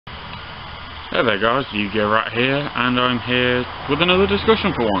Hey there guys, Yu-Gi-Oh! Right here, and I'm here with another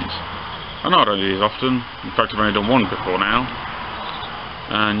discussion for once. I know I don't do these often, in fact I've only done one before now.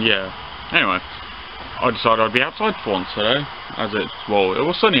 And yeah, anyway, I decided I'd be outside for once today, as it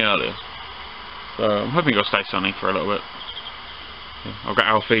was sunny earlier. So I'm hoping it'll stay sunny for a little bit. Yeah, I've got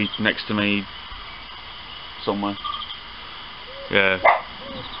Alfie next to me somewhere. Yeah,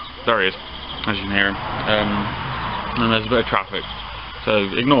 there he is, as you can hear him. And there's a bit of traffic,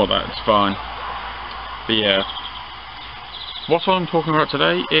 so ignore that, it's fine. But yeah, what I'm talking about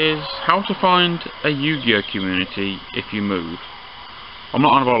today is how to find a Yu-Gi-Oh! Community if you move. I'm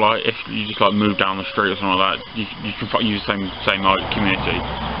not on about like if you just like move down the street or something like that, you can use the same like community.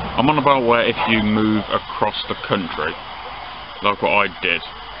 I'm on about where if you move across the country, like what I did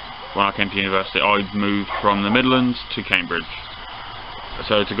when I came to university. I moved from the Midlands to Cambridge,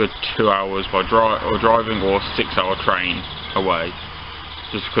 so it's a good 2 hours by driving or 6-hour train away.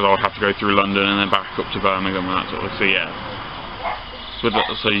 Just because I would have to go through London and then back up to Birmingham and that sort of thing. So yeah,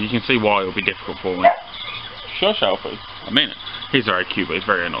 so you can see why it will be difficult for me. Shush, Alfie. I mean it. He's very cute, but he's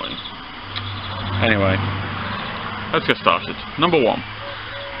very annoying. Anyway, let's get started. Number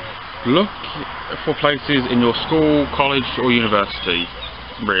 1. Look for places in your school, college, or university.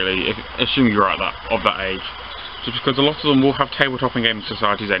 Really, assuming you're of that age, just because a lot of them will have tabletop and gaming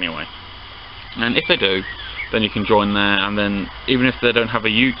societies anyway. And if they do, then you can join there, and then even if they don't have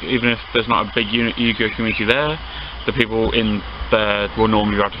even if there's not a big Yu-Gi-Oh! Community there, the people in there will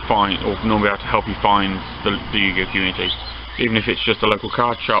normally be able to find, or normally be able to help you find the Yu-Gi-Oh! Community, even if it's just a local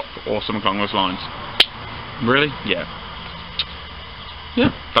card shop or something along those lines. Really? Yeah.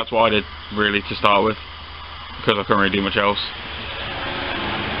 Yeah, that's what I did really to start with, because I couldn't really do much else.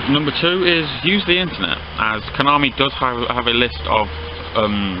 Number 2 is use the internet, as Konami does have a list of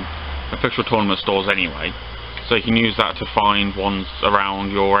official tournament stores anyway. So you can use that to find ones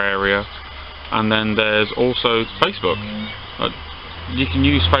around your area. And then there's also Facebook. You can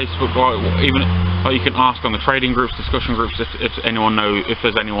use Facebook, like you can ask on the trading groups, discussion groups, if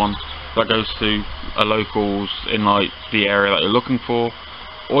there's anyone that goes to a locals in like the area that you're looking for.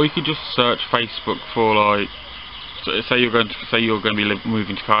 Or you could just search Facebook for like, say you're going to be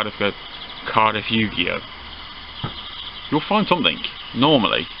moving to Cardiff, go Cardiff Yu-Gi-Oh! You'll find something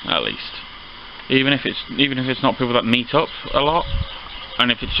normally, at least. Even if it's not people that meet up a lot, and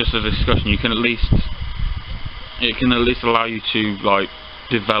if it's just a discussion, it can at least allow you to like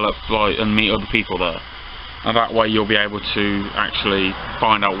develop and meet other people there, and that way you'll be able to actually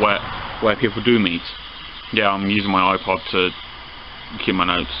find out where people do meet. Yeah, I'm using my iPod to keep my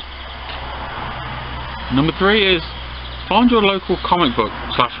notes. Number 3 is find your local comic book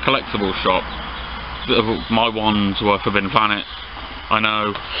 / collectible shop. My ones were Forbidden Planet, I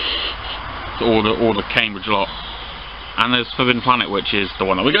know. All the Cambridge lot, and there's Forbidden Planet, which is the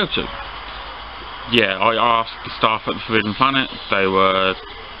one that we go to. Yeah, I asked the staff at the Forbidden Planet. They were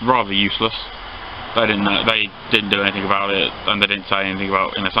rather useless. They didn't do anything about it, and they didn't say anything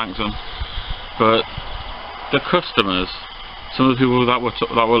about Inner Sanctum. But the customers, some of the people that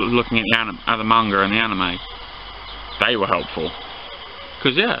were looking at the manga and the anime, they were helpful.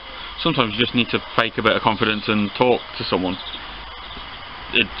 Because yeah, sometimes you just need to fake a bit of confidence and talk to someone.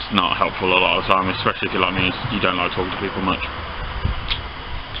 It's not helpful a lot of the time, especially if you're like me, you don't like talking to people much.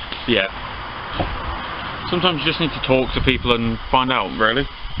 Yeah. Sometimes you just need to talk to people and find out, really.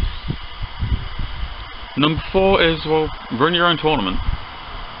 Number 4 is, well, run your own tournament.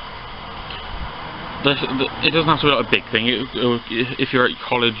 It doesn't have to be like a big thing. If you're at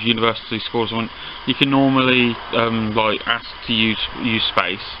college, university, school or something, you can normally like ask to use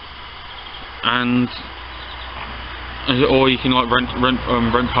space, and or you can like rent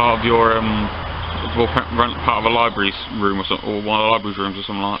part of your rent part of a library's room or something, or one of the library's rooms or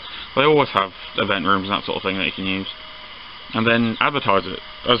something like that. They always have event rooms and that sort of thing that you can use, and then advertise it.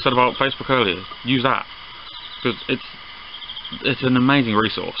 As I said about Facebook earlier, use that, because it's an amazing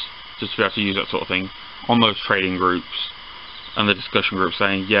resource just to be able to use that sort of thing on those trading groups and the discussion groups,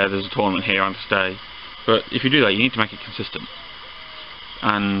 saying yeah, there's a tournament here on this day. But if you do that, you need to make it consistent,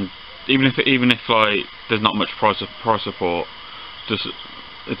 and even if like there's not much price support, just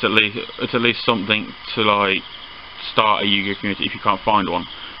it's at least something to like start a Yu-Gi-Oh! Community if you can't find one,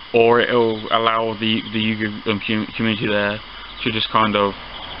 or it'll allow the Yu-Gi-Oh! Community there to just kind of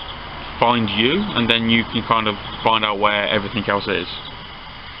find you, and then you can kind of find out where everything else is.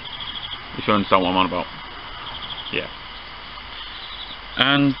 If you understand what I'm on about. Yeah.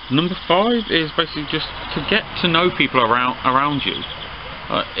 And number 5 is basically just to get to know people around you.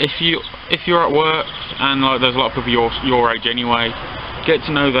 If you're at work and like there's a lot of people your age anyway, get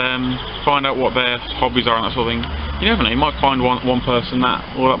to know them, find out what their hobbies are and that sort of thing. You never know, you might find one person that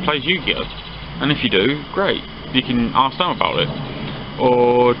plays Yu-Gi-Oh! and if you do, great. You can ask them about it,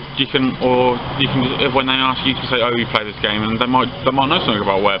 or you can just, when they ask you, you can say, oh, you play this game, and they might know something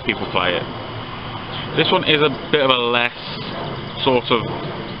about where people play it. This one is a bit of a less sort of,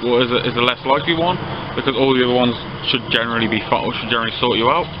 is a less likely one, because all the other ones should generally be should generally sort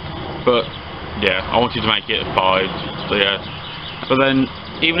you out. But yeah, I wanted to make it a 5, so yeah. But then,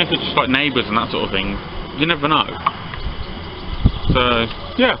 even if it's just like neighbours and that sort of thing, you never know. So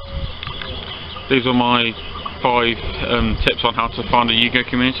yeah, these are my 5 tips on how to find a Yu-Gi-Oh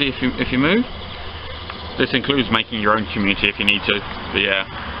community if you move. This includes making your own community if you need to. But yeah.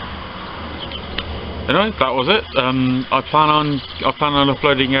 Anyway, that was it. I plan on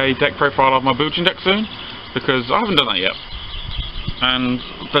uploading a deck profile of my Boojin deck soon, because I haven't done that yet. And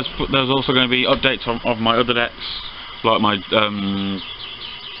there's also going to be updates of my other decks, like my I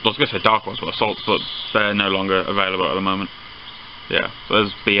was going to say Dark Ones, but Assaults, but they're no longer available at the moment. Yeah, so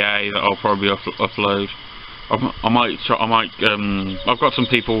there's BA that I'll probably upload. I've got some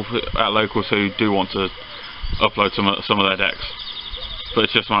people at locals who do want to upload some of their decks. But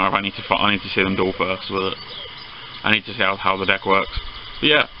it's just a matter of I need to see them duel first with it. I need to see how the deck works. But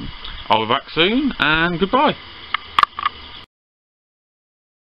yeah, I'll be back soon, and goodbye.